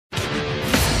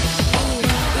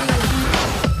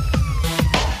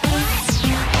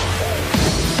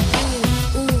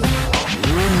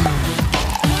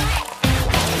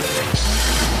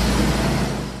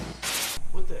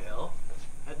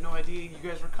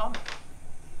coming.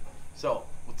 So,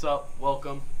 what's up?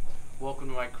 Welcome to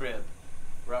my crib.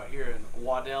 We're out here in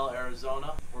Waddell,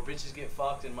 Arizona, where bitches get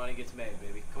fucked and money gets made,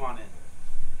 baby. Come on in.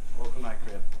 Welcome to my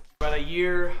crib. About a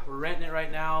year, we're renting it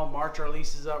right now. March our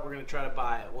lease is up, we're gonna try to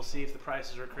buy it. We'll see if the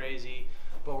prices are crazy,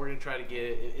 but we're gonna try to get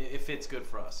it if it's good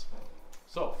for us.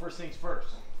 So, first things first.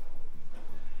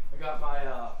 I got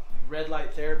my red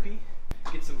light therapy.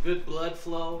 Get some good blood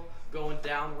flow going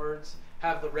downwards.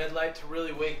 Have the red light to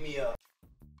really wake me up.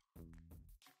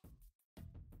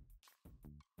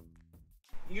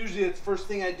 Usually it's the first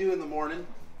thing I do in the morning.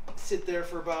 Sit there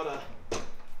for about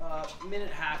a minute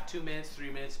and a half, 2 minutes, 3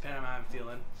 minutes, depending on how I'm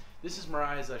feeling. This is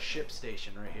Mariah's ship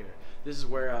station right here. This is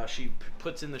where she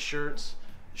puts in the shirts,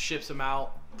 ships them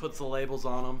out, puts the labels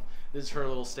on them. This is her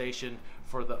little station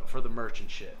for the merch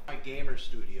and shit. My gamer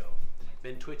studio.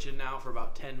 Been twitching now for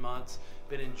about 10 months.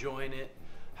 Been enjoying it,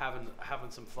 having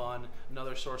some fun.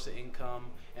 Another source of income,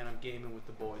 and I'm gaming with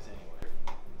the boys anyway.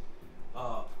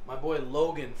 My boy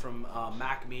Logan from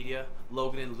Mac Media,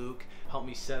 Logan and Luke, helped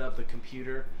me set up the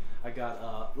computer. I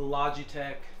got the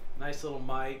Logitech, nice little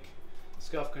mic,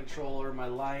 SCUF controller, my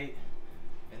light,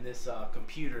 and this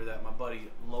computer that my buddy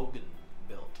Logan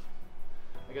built.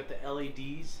 I got the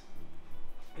LEDs.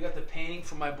 I got the painting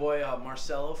from my boy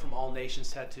Marcelo from All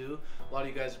Nations Tattoo. A lot of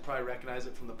you guys would probably recognize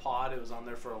it from the pod. It was on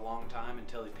there for a long time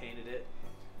until he painted it.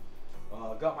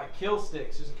 Got my kill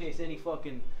sticks just in case any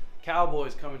fucking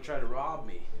cowboys come and try to rob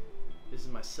me. This is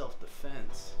my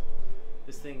self-defense.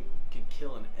 This thing can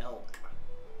kill an elk.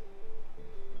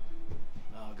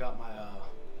 Got my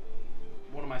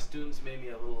one of my students made me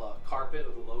a little carpet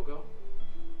with a logo.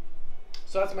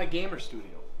 So that's my gamer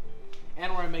studio,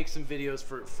 and where I make some videos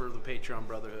for the Patreon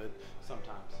Brotherhood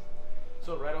sometimes.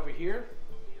 So right over here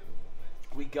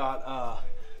we got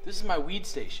this is my weed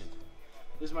station.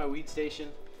 This is my weed station.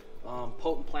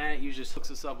 Potent Planet usually just hooks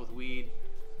us up with weed.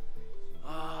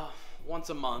 Once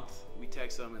a month we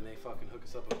text them and they fucking hook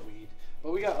us up with weed.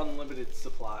 But we got unlimited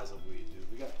supplies of weed,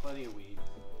 dude. We got plenty of weed.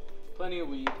 Plenty of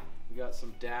weed. We got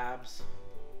some dabs.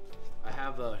 I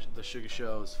have the Sugar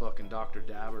Show's fucking Dr.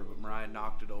 Dabber, but Mariah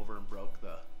knocked it over and broke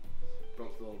the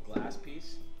little glass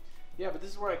piece. Yeah, but this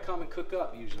is where I come and cook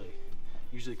up usually.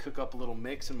 Usually cook up a little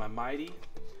mix in my Mighty.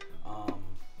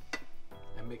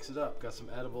 And mix it up. Got some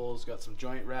edibles, got some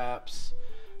joint wraps,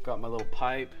 got my little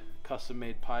pipe. Custom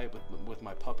made pipe with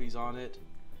my puppies on it,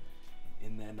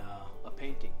 and then a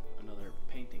painting, another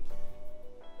painting.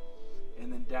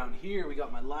 And then down here we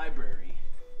got my library,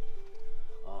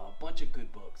 a bunch of good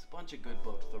books,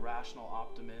 The Rational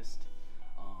Optimist,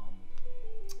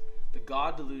 The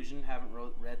God Delusion. Haven't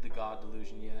read The God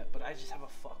Delusion yet, but I just have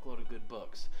a fuckload of good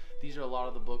books. These are a lot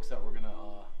of the books that we're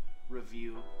gonna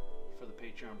review for the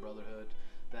Patreon Brotherhood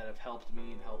that have helped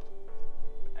me and helped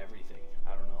everything.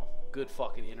 I don't know. Good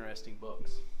fucking interesting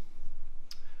books.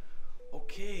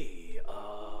 Okay,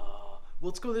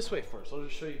 let's go this way first. I'll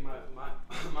just show you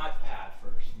my pad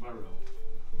first, my room,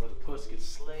 where the puss gets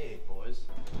slayed, boys.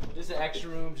 This is an extra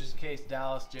room just in case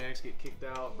Dallas Jacks get kicked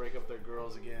out, break up their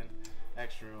girls again.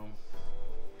 Extra room.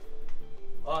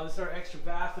 This is our extra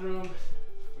bathroom.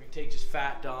 We can take just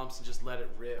fat dumps and just let it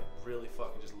rip. Really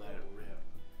fucking just let it rip.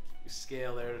 Your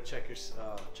scale there to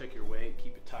check your weight,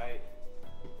 keep it tight.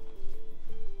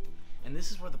 And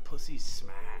this is where the pussy's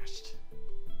smashed,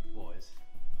 boys.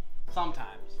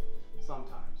 Sometimes.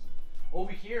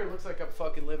 Over here, it looks like I'm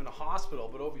fucking living in a hospital,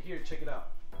 but over here, check it out.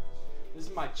 This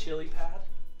is my chili pad.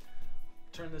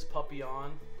 Turn this puppy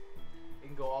on. It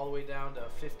can go all the way down to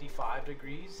 55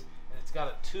 degrees, and it's got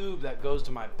a tube that goes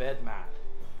to my bed mat.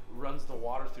 It runs the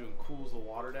water through and cools the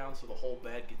water down, so the whole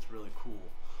bed gets really cool.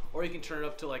 Or you can turn it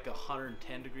up to like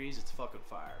 110 degrees. It's fucking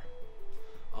fire.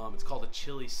 It's called a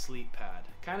chili sleep pad.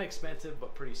 Kind of expensive,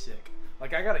 but pretty sick.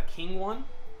 Like I got a king one,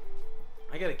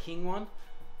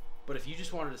 but if you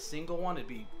just wanted a single one, it'd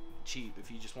be cheap. If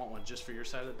you just want one just for your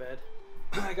side of the bed.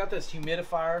 I got this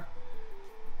humidifier,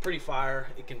 pretty fire.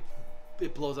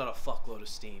 It blows out a fuckload of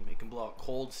steam. It can blow out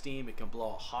cold steam. It can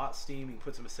blow out hot steam. You can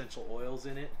put some essential oils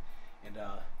in it, and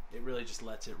it really just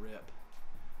lets it rip.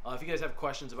 If you guys have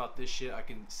questions about this shit, I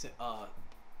can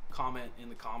comment in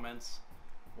the comments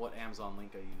what Amazon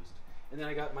link I used. And then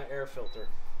I got my air filter.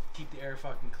 Keep the air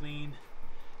fucking clean.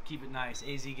 Keep it nice.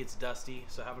 AZ gets dusty,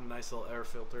 so having a nice little air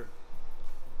filter.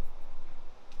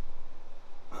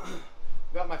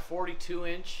 Got my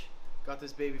 42-inch. Got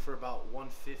this baby for about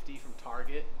 $150 from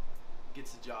Target.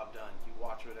 Gets the job done. You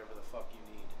watch whatever the fuck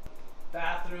you need.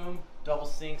 Bathroom, double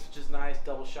sinks, which is nice.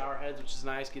 Double shower heads, which is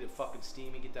nice. Get it fucking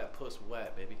steamy. Get that puss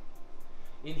wet, baby.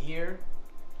 In here,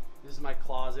 this is my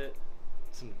closet.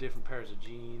 Some different pairs of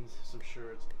jeans, some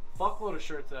shirts. Fuckload of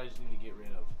shirts that I just need to get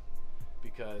rid of.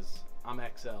 because I'm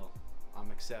XL.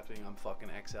 I'm accepting. I'm fucking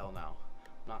XL now.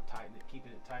 Not tightening it,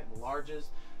 keeping it tight in the larges.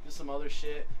 Just some other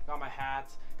shit. Got my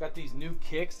hats. Got these new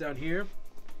kicks down here.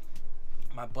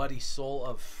 My buddy Soul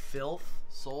of Filth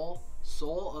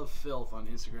on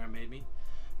Instagram made me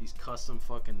these custom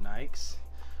fucking Nikes.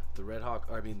 The Red Hawk,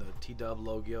 I mean the T-Dub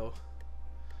logo,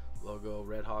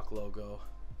 Red Hawk logo,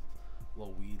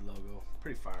 little weed logo.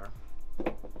 Pretty fire.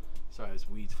 Sorry, this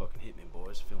weed's fucking hit me,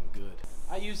 boys. Feeling good.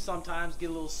 I use sometimes, get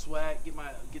a little sweat,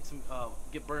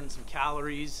 get burning some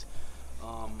calories.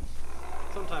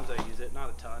 Sometimes I use it, not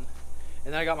a ton.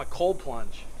 And then I got my cold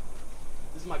plunge.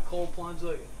 This is my cold plunge.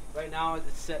 Look, right now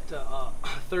it's set to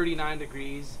 39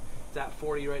 degrees. It's at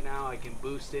 40 right now. I can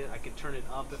boost it. I can turn it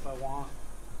up if I want.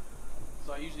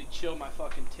 So I usually chill my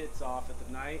fucking tits off at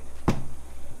the night.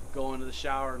 Go into the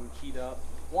shower and heat up.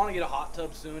 Want to get a hot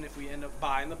tub soon if we end up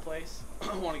buying the place.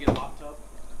 Want to get a hot tub.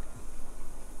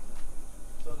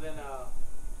 So then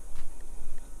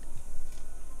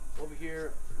over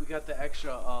here we got the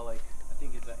extra like I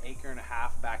think it's 1.5 acres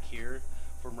back here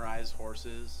for Mariah's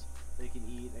horses. They can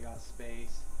eat. They got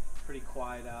space. Pretty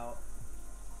quiet out.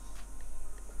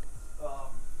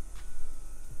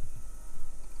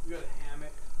 We got a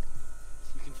hammock.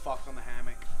 You can fuck on the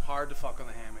hammock. Hard to fuck on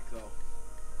the hammock though.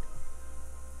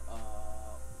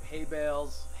 Hay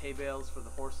bales for the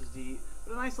horses to eat.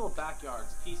 But a nice little backyard.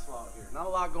 It's peaceful out here. Not a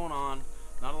lot going on.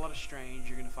 Not a lot of strange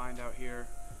you're gonna find out here.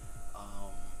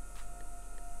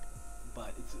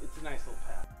 But it's a nice little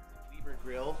path. Weber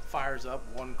grill fires up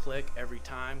 1 click every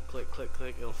time. Click, click,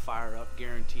 click. It'll fire up,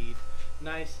 guaranteed.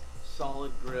 Nice,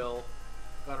 solid grill.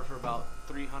 Got her for about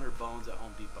 300 bones at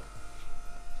Home Depot.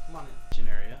 Come on in the kitchen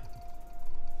area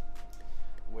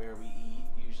where we eat.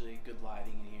 Usually good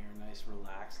lighting in here. Nice,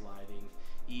 relaxed lighting.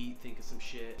 Eat, think of some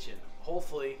shit.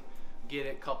 Hopefully, get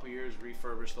it a couple years,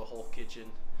 refurbish the whole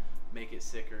kitchen, make it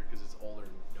sicker because it's older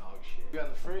than dog shit. We got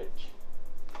in the fridge.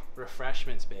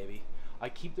 Refreshments, baby. I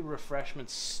keep the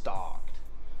refreshments stocked.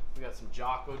 We got some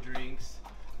Jocko drinks,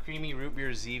 creamy root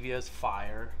beer Zevia's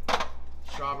fire,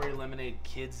 strawberry lemonade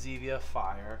kids Zevia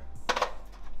fire,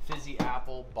 fizzy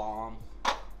apple bomb,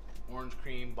 orange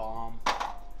cream bomb.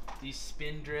 These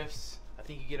spin drifts, I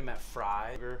think you get them at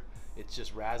Fry. It's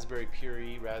just raspberry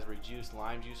puree, raspberry juice,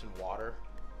 lime juice, and water.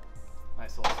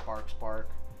 Nice little spark.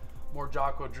 More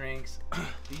Jocko drinks.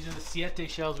 These are the Siete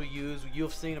shells we use.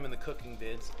 You've seen them in the cooking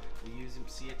vids. We use them,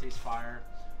 Siete's fire,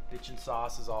 kitchen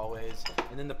sauce as always.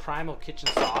 And then the Primal kitchen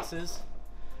sauces.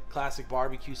 Classic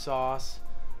barbecue sauce,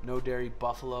 no dairy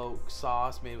buffalo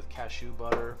sauce made with cashew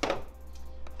butter.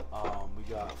 We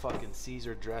got fucking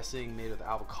Caesar dressing made with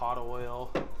avocado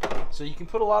oil. So you can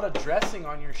put a lot of dressing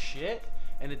on your shit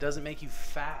and it doesn't make you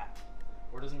fat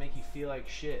or doesn't make you feel like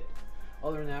shit.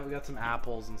 Other than that, we got some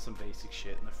apples and some basic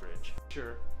shit in the fridge.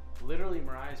 Sure, literally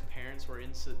Mariah's parents were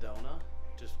in Sedona,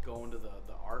 just going to the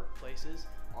art places,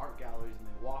 art galleries, and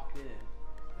they walked in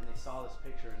and they saw this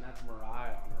picture, and that's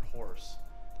Mariah on her horse.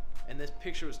 And this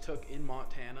picture was took in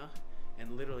Montana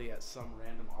and literally at some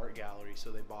random art gallery,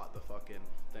 so they bought the fucking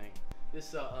thing.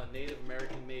 This Native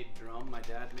American made drum my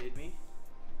dad made me.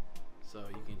 So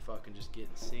you can fucking just get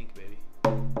in sync, baby.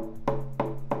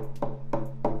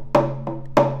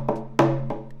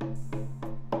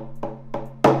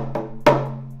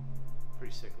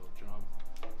 Pretty sick little drum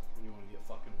when you want to get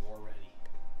fucking war ready.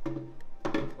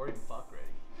 Or even fuck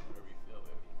ready. Whatever you feel,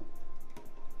 baby.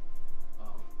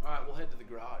 Alright, we'll head to the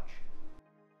garage.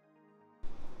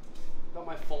 Got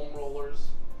my foam rollers.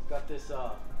 Got this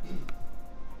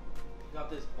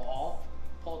ball.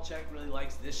 Paul Check really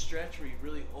likes this stretch where you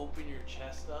really open your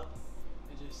chest up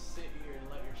and just sit here and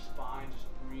let your spine just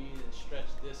breathe and stretch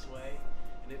this way,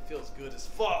 and it feels good as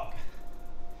fuck.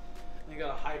 And you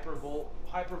got a hypervolt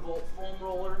foam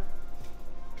roller.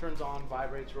 Turns on,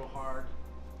 vibrates real hard.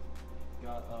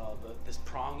 Got this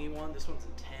prongy one. This one's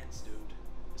intense, dude.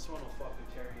 This one will fucking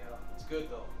tear you up. It's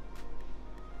good though.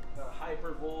 Got a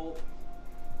hypervolt.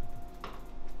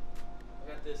 I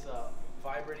got this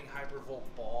vibrating hypervolt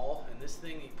ball, and this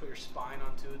thing you put your spine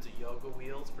onto. It's a yoga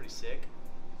wheel. It's pretty sick.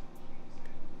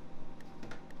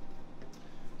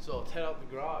 So let's head out in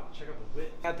the garage. Check out the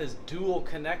width. Got this dual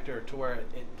connector to where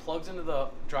it plugs into the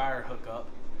dryer hookup.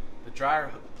 The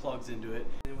dryer plugs into it,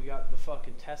 and then we got the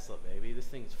fucking Tesla, baby. This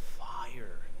thing's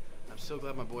fire. I'm so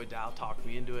glad my boy Dow talked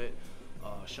me into it.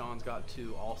 Sean's got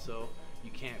two also. You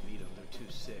can't beat them. They're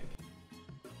too sick.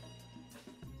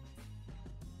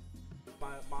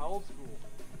 My old school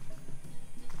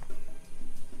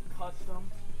custom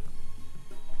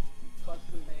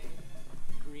made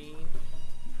green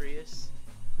Prius,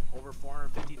 over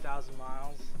 450,000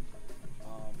 miles.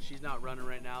 She's not running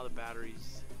right now. The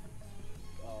battery's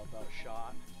about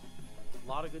shot. A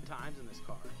lot of good times in this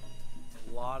car.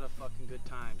 A lot of fucking good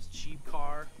times. Cheap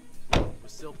car,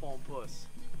 was still pulling puss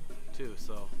too,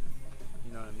 so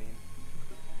you know what I mean.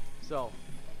 So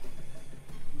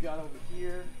we got over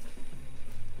here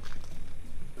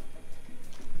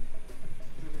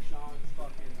Sean's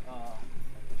fucking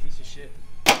piece of shit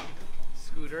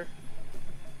scooter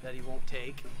that he won't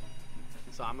take,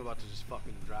 so I'm about to just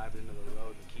fucking drive it into the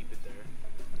road and keep it there.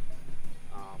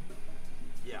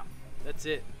 Yeah, that's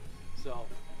it. So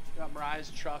got Mariah's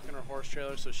truck and her horse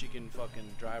trailer so she can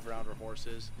fucking drive around her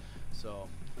horses. So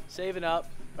saving up.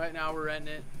 Right now we're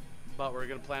renting it, but we're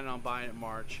gonna plan on buying it in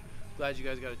March. Glad you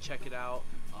guys got to check it out.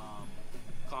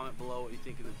 Comment below what you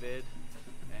think of the vid,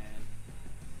 and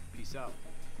peace out.